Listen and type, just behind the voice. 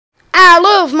I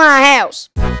love my house.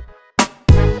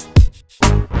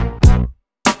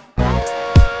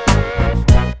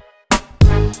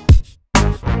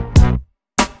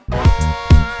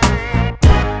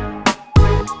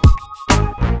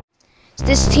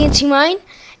 This is TNT Mine,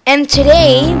 and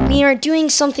today we are doing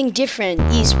something different.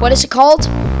 What is it called?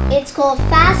 It's called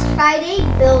Fast Friday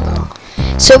Build Off.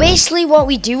 So basically what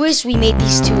we do is we made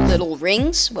these two little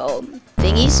rings, well,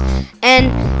 thingies, and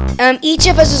each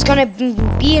of us is going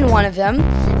to be in one of them,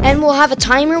 and we'll have a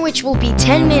timer which will be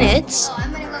 10 minutes. Oh,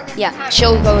 I'm gonna go get Yeah, the timer.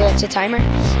 she'll go to timer,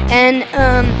 and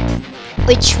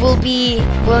which will be,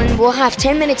 we'll have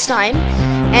 10 minutes time,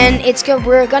 and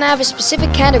we're gonna have a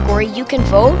specific category. You can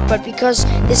vote, but because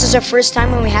this is our first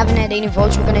time and we haven't had any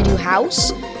votes, we're gonna do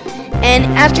house. And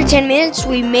after 10 minutes,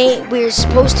 we're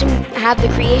supposed to have the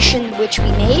creation which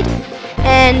we made,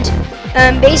 and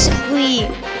basically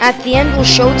at the end we'll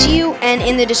show to you, and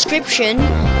in the description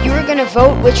you are gonna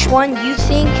vote which one you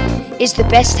think is the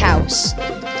best house.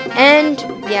 And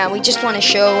yeah, we just want to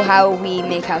show how we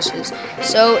make houses.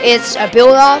 So it's a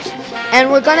build off,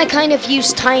 and we're gonna kind of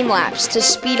use time lapse to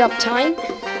speed up time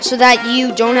so that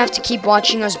you don't have to keep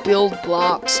watching us build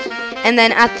blocks. And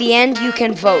then at the end you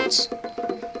can vote.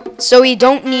 So we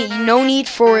don't need no need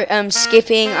for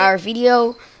skipping our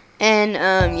video, and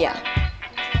yeah.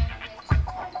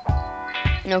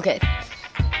 Okay.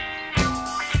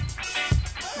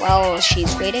 While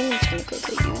she's waiting, I'm just gonna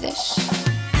quickly do this.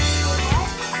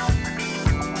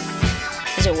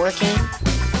 Is it working?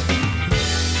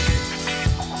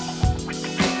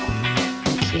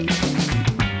 Okay.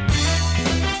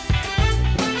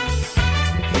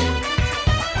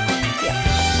 Yeah.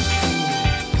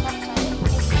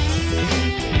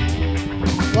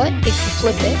 What if you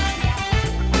flip it?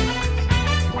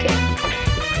 Okay.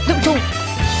 No, don't.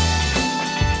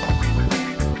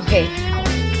 Okay.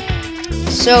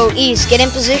 So, Ease, get in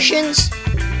positions.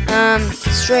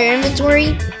 Destroy your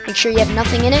inventory. Make sure you have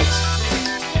nothing in it.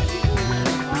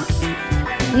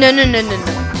 No.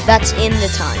 That's in the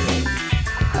time.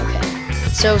 Okay.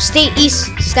 So stay east.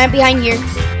 Stand behind here.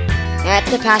 At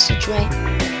the passageway.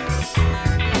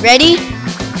 Ready?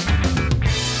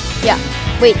 Yeah.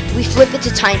 Wait, we flip it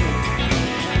to timer.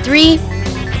 3,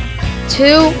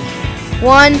 2,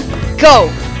 1, go!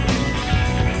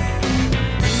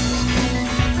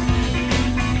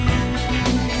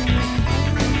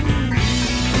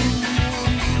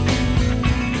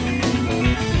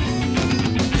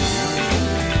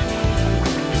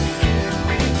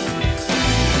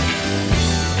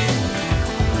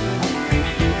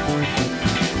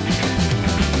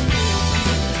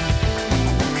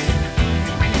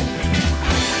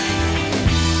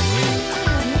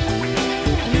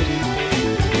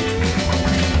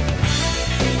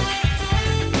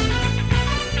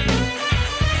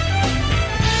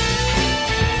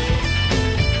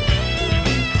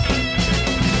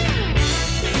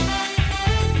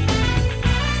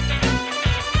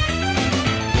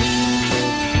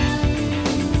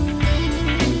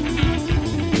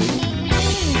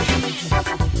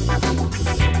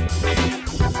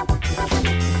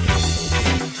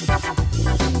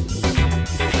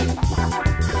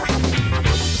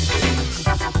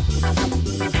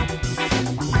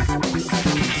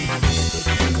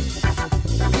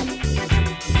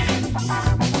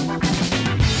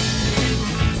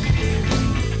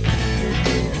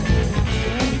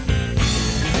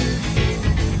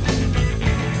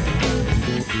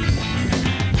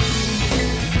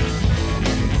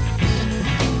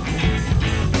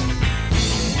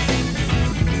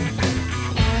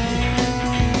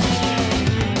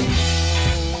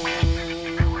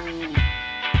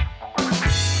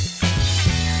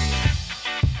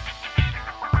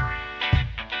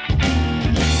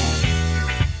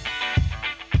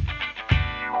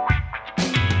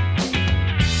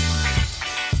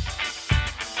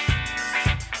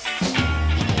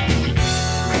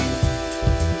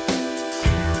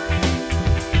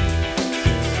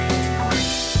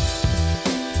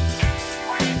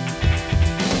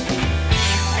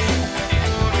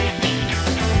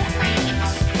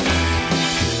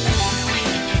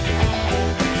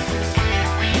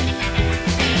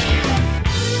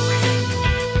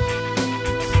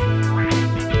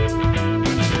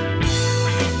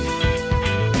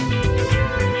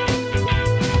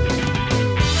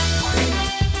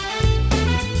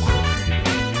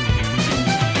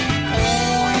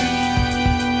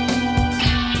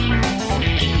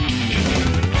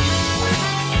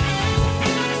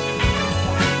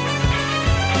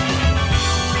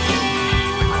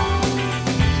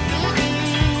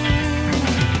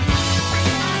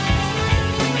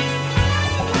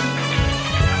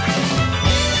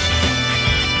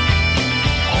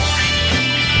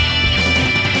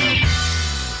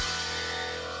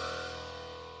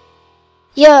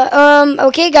 Yeah,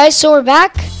 okay guys, so we're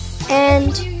back, and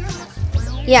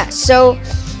yeah, so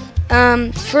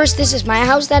first, this is my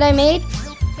house that I made.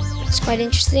 It's quite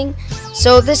interesting.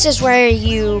 So this is where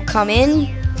you come in.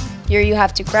 Here you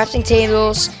have two crafting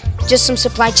tables, just some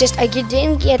supply chest. I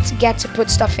didn't get to put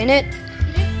stuff in it.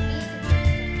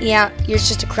 Yeah, here's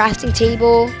just a crafting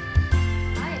table.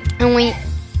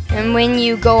 And when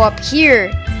you go up here,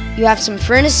 you have some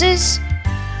furnaces.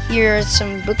 Here are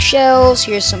some bookshelves.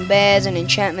 Here's some beds, an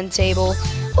enchantment table.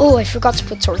 Oh, I forgot to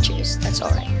put torches. That's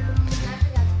alright.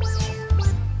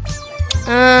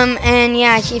 And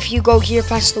yeah, if you go here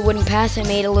past the wooden path, I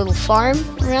made a little farm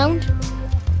around.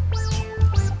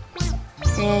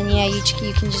 And yeah, you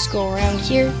can just go around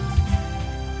here.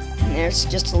 And there's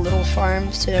just a little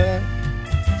farm to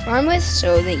farm with,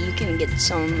 so that you can get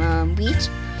some wheat.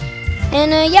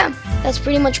 And yeah, that's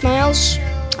pretty much my house.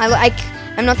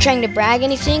 I'm not trying to brag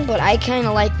anything, but I kind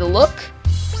of like the look.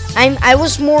 I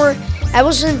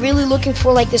wasn't really looking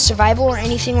for like the survival or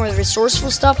anything or the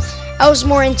resourceful stuff. I was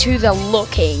more into the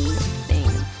looking thing,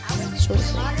 sort of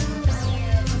thing.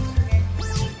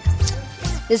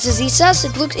 This is Isa's.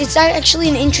 It's actually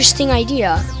an interesting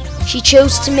idea. She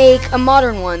chose to make a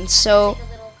modern one, so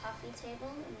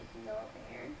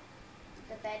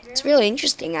it's really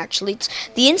interesting. Actually,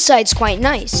 the inside's quite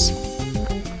nice.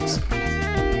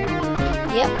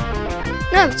 Yep.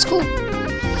 No, that's cool.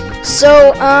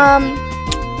 So,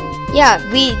 yeah,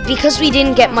 because we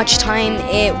didn't get much time,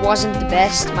 it wasn't the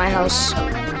best. My house,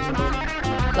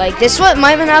 like this one,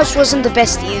 my house wasn't the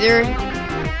best either.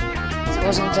 It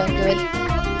wasn't that good.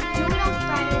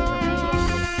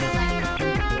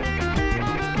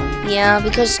 Yeah,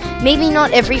 because maybe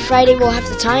not every Friday we'll have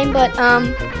the time, but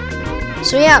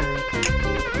so yeah.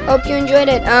 Hope you enjoyed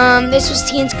it. This was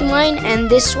TNT MINE, and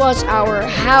this was our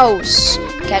house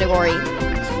category.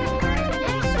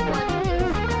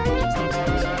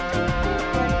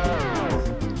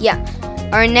 Yeah.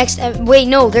 Our next... wait,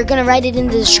 no, they're gonna write it in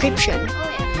the description.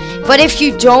 But if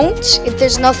you don't, if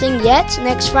there's nothing yet,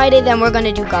 next Friday, then we're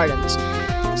gonna do gardens.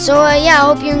 So, yeah, I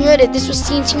hope you enjoyed it. This was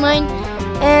TNT MINE,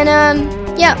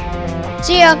 and, yeah.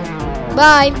 See ya.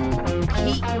 Bye.